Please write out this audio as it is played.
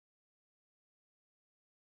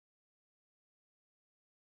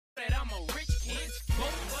friends,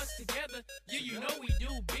 both of us together. Yeah, you know we do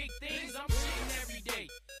big things. I'm shitting every day.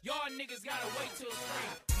 Y'all niggas gotta wait till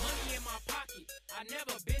spring. Money in my pocket. I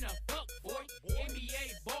never been a fuck boy.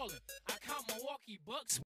 NBA ballin'. I count Milwaukee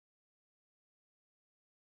Bucks.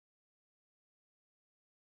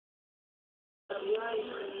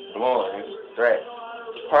 Come on, nigga. Threat.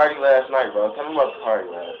 Party last night, bro. Tell me about the party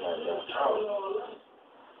last night, bro.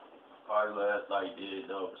 Party last night did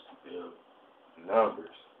numbers, you feel me?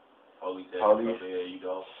 Numbers. Police. There you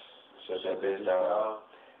go. Shut that bitch down.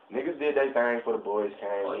 Niggas did their thing for the boys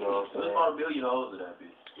came, you know what I'm saying? There's about 1 billion hoes in that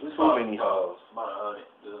bitch. Too many hoes. About 100.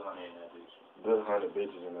 Good 100 in that bitch. Good 100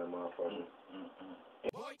 bitches in that motherfucker.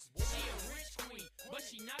 Boy, she a rich queen, but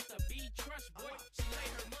she not the B trust boy. She lay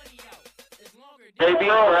her money out. It's longer than They be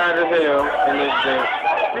around as hell in this thing.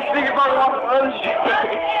 This nigga fucking off the other shit.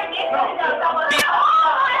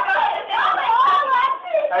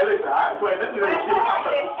 Hey, listen, I play this shit.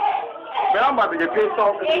 Man, I'm about to get pissed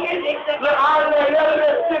off. Look, I already know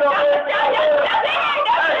that shit up there.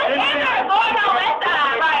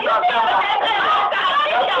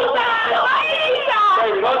 Hey,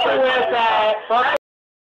 go to the west side.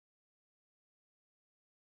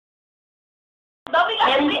 Don't we got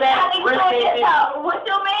to be what's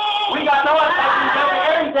your man? We got no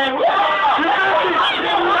everything.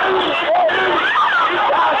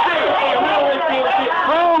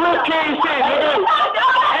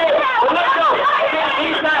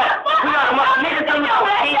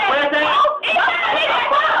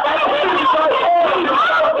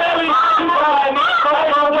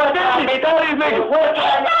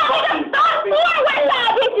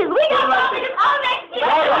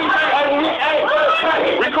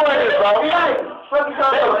 Record this, bro.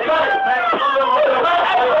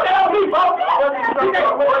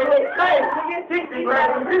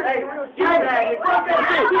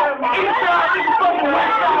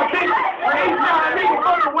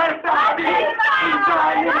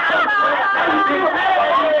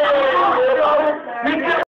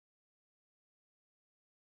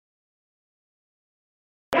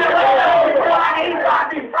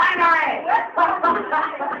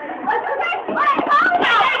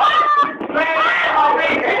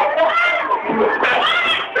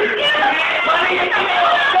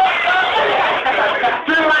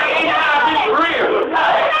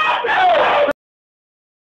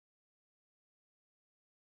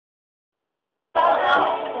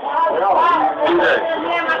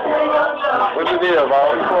 What's the deal, bro?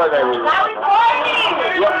 Record that with you.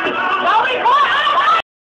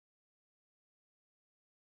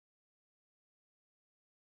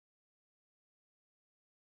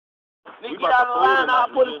 Nigga, get out of the line, I'll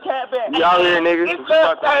put his cap back. We out here, niggas. It's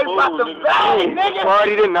about the bang, nigga.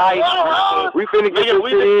 Party tonight. We finna get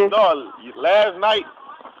this shit in. Last night,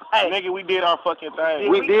 nigga, we did our fucking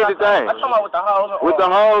thing. We did the thing. I'm talking about with the hoes. With the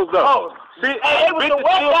hoes, though. Oh, hey, it was the West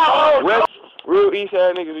Side hoes. Real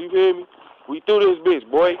Eastside niggas, you feel me? We through this bitch,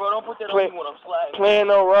 boy. Bro, don't put that on me when I'm sliding. Playing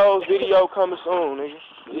no roles, video coming soon, nigga.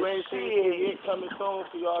 You ain't seen shit yet coming soon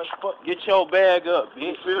for y'all. Get your bag up,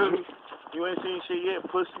 bitch. Feel me? You ain't seen shit yet,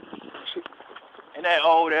 pussy. And that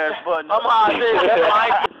old ass button. I'm hot there. That's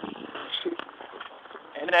my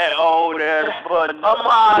And that old ass button. I'm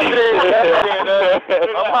hot there.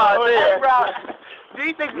 I'm hot there.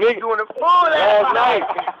 These niggas be doing it full last night.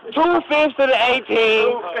 2 5 to the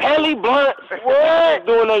 18. Helly Blunt. What?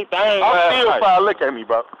 Doing their thing. I'm still fine. Look at me,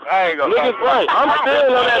 bro. I ain't gonna. Niggas right. I'm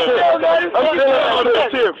still on that tip. I'm still on that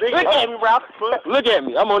tip. Look at me, bro. Look at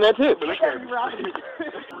me. I'm on that tip. Look at me, bro.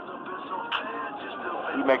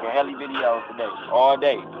 We making heli videos today, all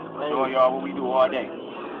day. Showing y'all what we do all day.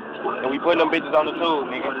 And we putting them bitches on the tube,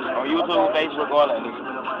 nigga. On YouTube, Facebook, all that, nigga.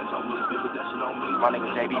 My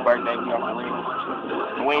nigga JB birthday, we on the ring.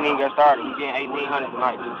 And we ain't even got started. We getting 1,800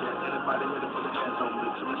 tonight.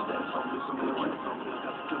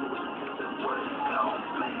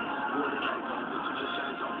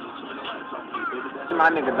 My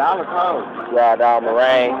nigga Dollar Code. Yeah, down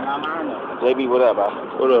Moraine. JB, what up, bro?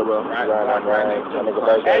 What up, bro? Right down Moraine. My nigga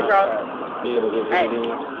birthday. Hey, bro. Hey,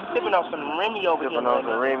 sipping on some Remy over here. sipping on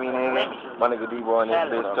some Remy, nigga. My nigga D-boy in this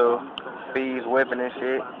bitch, too. Fees whipping and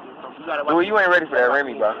shit. Dude, you ain't ready for that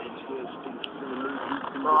Remy, bro.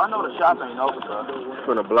 Bro, I know the shop ain't open, bro.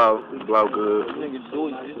 Finna blow good. This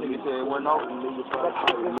nigga said it wasn't open.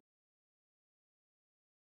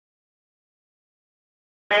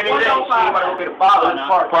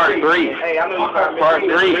 Part 3. Hey, I know you part 3.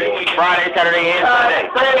 Friday, Saturday, and Sunday.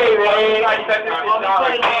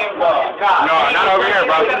 No, not over here,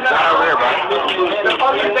 bro. Not over here, bro.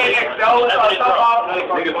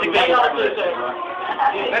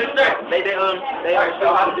 Let it start. They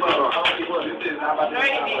show how to do it.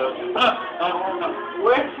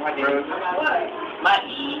 Where? My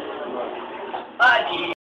E.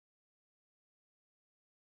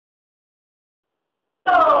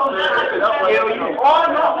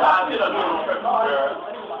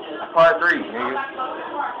 Part 3, nigga.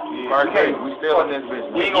 Part 3. We still in this bitch.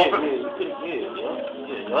 We ain't gonna put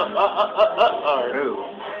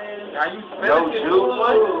no juice.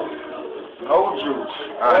 No juice.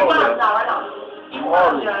 Alright.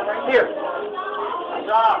 Here.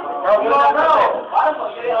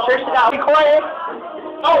 Search it out. Be quiet.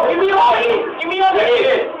 Oh, give me on it. Give me on it.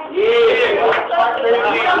 Yeah.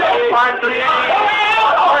 Part 3.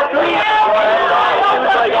 Part 3.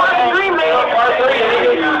 Part 3.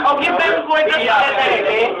 Oh, get back before I get that thing,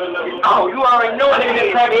 man. Oh, you already know it in this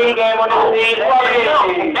type of game on this thing. You already know.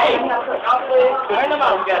 Hey. I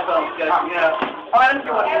know you got something. Yeah. All right, let me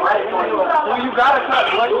see what you got to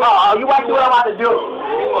cut. Oh, you watch what I'm about to do.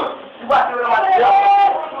 You watch what I'm about to do.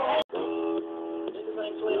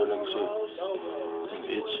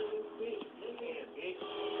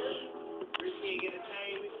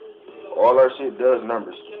 All our shit does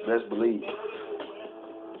numbers. Best believe.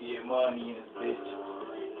 Get money in this bitch.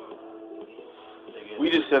 We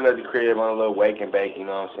just sitting at the crib on a little wake and bake, you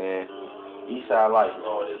know what I'm saying? Eastside Life.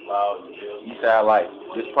 Eastside Life.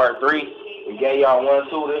 This part 3. We gave y'all 1,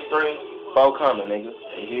 2, this 3. 4 coming, nigga.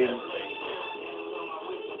 You hear me?